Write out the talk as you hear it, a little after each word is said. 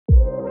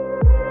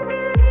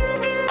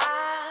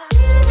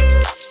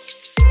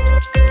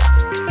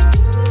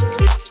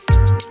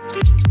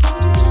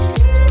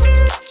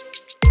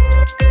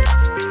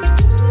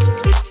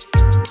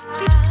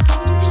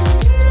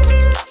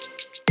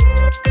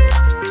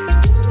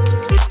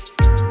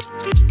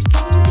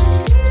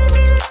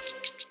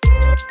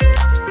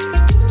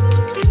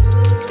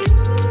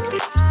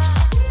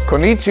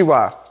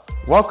Konnichiwa!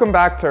 Welcome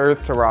back to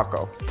Earth to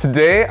Rocco.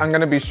 Today, I'm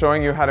going to be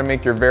showing you how to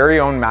make your very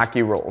own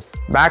maki rolls.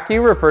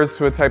 Maki refers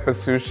to a type of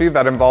sushi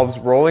that involves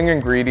rolling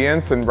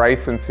ingredients in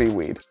rice and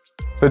seaweed.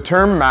 The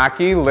term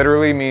maki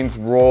literally means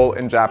roll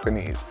in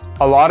Japanese.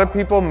 A lot of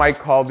people might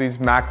call these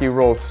maki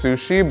rolls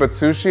sushi, but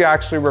sushi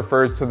actually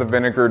refers to the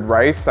vinegared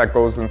rice that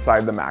goes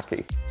inside the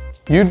maki.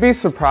 You'd be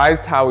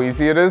surprised how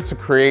easy it is to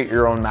create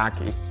your own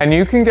maki. And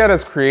you can get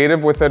as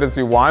creative with it as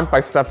you want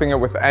by stuffing it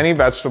with any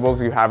vegetables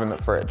you have in the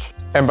fridge.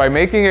 And by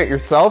making it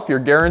yourself, you're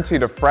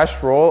guaranteed a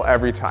fresh roll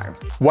every time.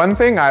 One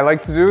thing I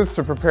like to do is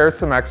to prepare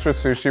some extra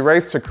sushi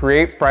rice to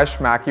create fresh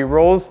maki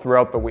rolls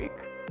throughout the week.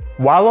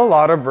 While a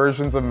lot of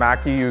versions of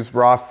maki use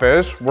raw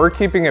fish, we're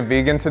keeping it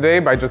vegan today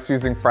by just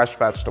using fresh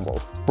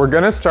vegetables. We're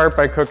gonna start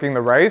by cooking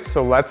the rice,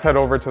 so let's head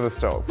over to the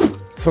stove.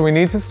 So we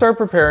need to start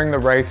preparing the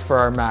rice for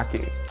our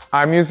maki.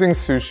 I'm using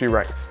sushi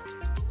rice.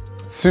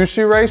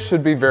 Sushi rice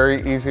should be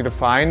very easy to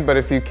find, but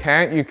if you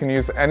can't, you can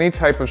use any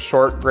type of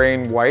short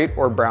grain white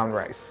or brown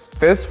rice.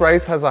 This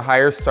rice has a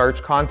higher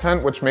starch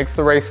content, which makes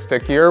the rice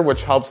stickier,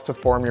 which helps to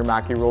form your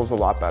maki rolls a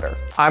lot better.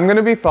 I'm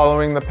gonna be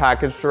following the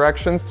package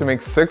directions to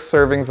make 6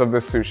 servings of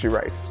this sushi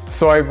rice.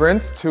 So I've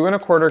rinsed 2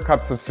 1/4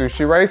 cups of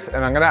sushi rice,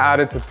 and I'm gonna add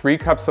it to 3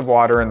 cups of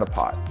water in the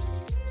pot.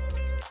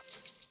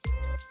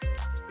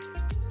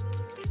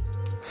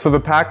 So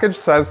the package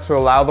says to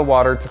allow the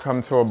water to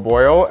come to a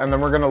boil, and then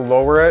we're gonna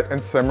lower it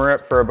and simmer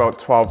it for about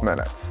 12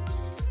 minutes.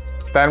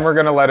 Then we're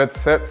gonna let it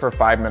sit for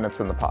 5 minutes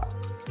in the pot.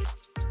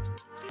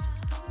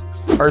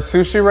 Our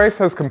sushi rice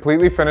has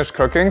completely finished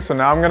cooking, so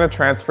now I'm gonna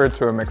transfer it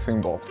to a mixing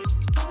bowl.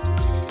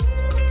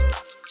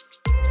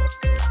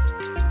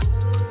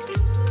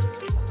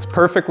 It's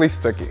perfectly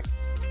sticky.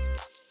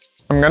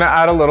 I'm gonna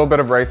add a little bit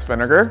of rice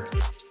vinegar,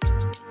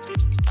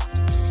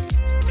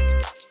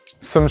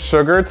 some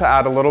sugar to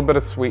add a little bit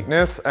of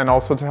sweetness and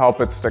also to help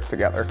it stick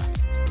together,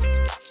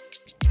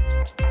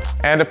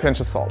 and a pinch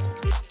of salt.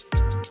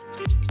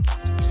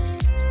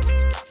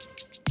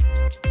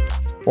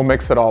 We'll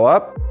mix it all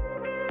up.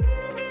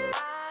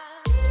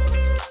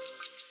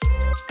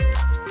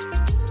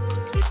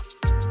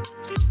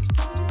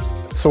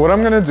 So what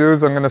I'm gonna do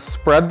is I'm gonna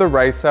spread the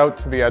rice out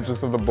to the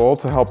edges of the bowl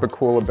to help it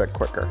cool a bit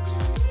quicker.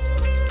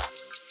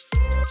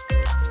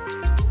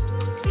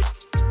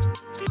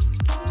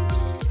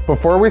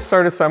 Before we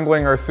start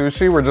assembling our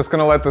sushi, we're just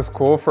gonna let this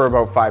cool for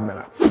about 5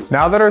 minutes.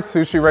 Now that our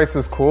sushi rice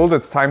is cooled,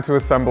 it's time to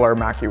assemble our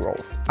maki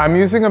rolls. I'm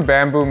using a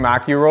bamboo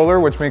maki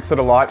roller, which makes it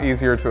a lot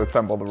easier to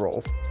assemble the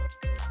rolls.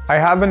 I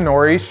have a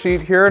nori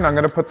sheet here, and I'm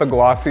gonna put the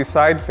glossy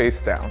side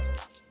face down.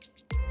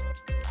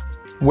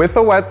 With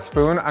a wet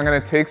spoon, I'm gonna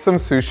take some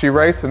sushi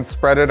rice and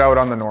spread it out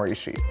on the nori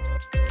sheet.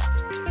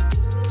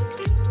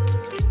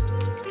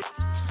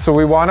 So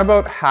we want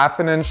about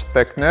 1/2 inch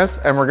thickness,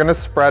 and we're gonna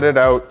spread it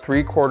out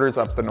 3/4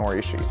 up the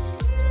nori sheet.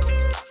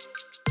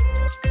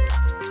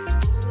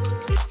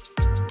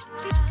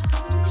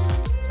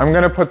 I'm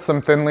gonna put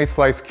some thinly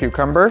sliced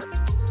cucumber.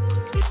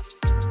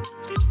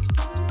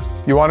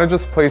 You wanna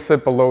just place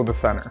it below the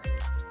center.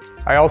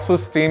 I also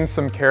steamed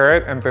some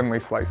carrot and thinly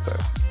sliced it.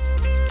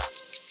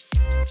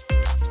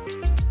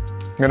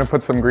 I'm gonna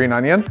put some green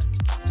onion.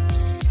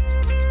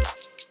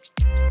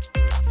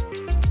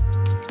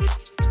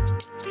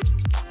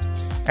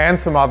 And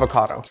some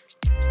avocado.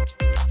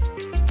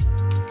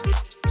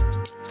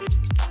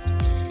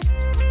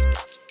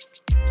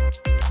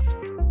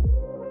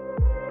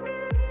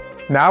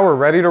 Now we're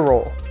ready to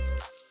roll.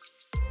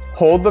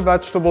 Hold the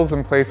vegetables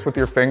in place with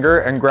your finger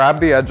and grab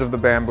the edge of the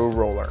bamboo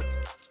roller.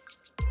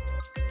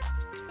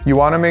 You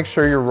want to make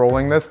sure you're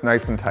rolling this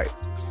nice and tight.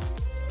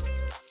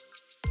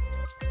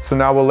 So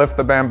now we'll lift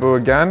the bamboo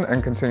again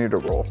and continue to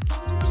roll.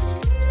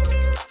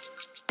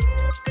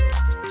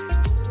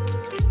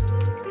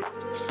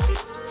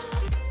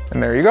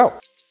 And there you go.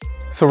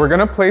 So we're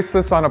gonna place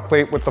this on a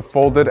plate with the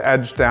folded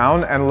edge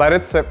down and let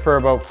it sit for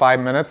about 5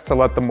 minutes to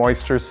let the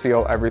moisture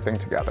seal everything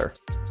together.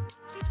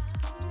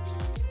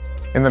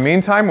 In the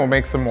meantime, we'll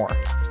make some more.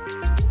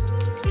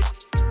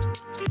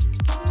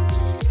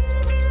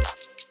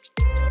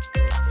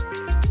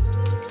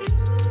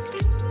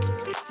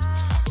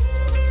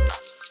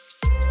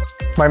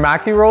 My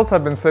maki rolls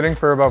have been sitting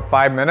for about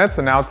 5 minutes,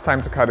 and now it's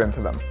time to cut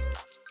into them.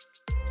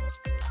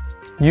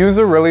 Use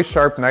a really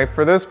sharp knife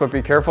for this, but be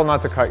careful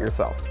not to cut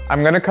yourself.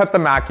 I'm gonna cut the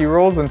maki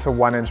rolls into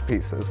 1-inch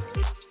pieces.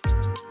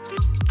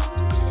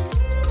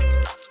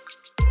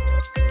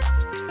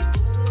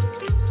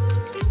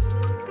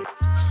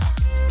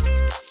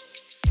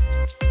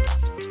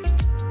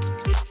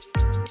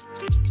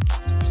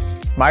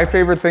 My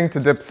favorite thing to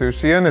dip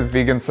sushi in is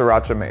vegan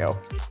sriracha mayo.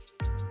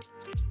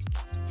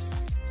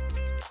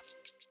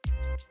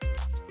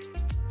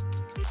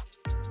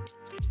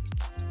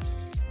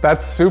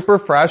 That's super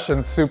fresh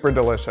and super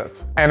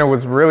delicious, and it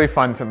was really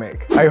fun to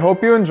make. I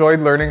hope you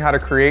enjoyed learning how to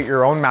create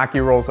your own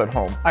maki rolls at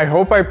home. I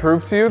hope I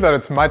proved to you that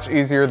it's much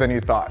easier than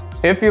you thought.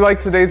 If you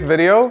liked today's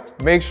video,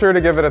 make sure to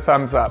give it a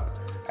thumbs up,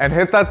 and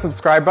hit that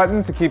subscribe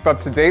button to keep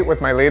up to date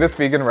with my latest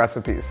vegan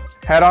recipes.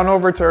 Head on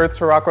over to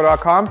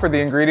earthtoroco.com for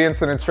the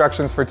ingredients and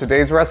instructions for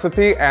today's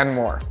recipe and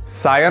more.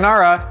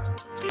 Sayonara!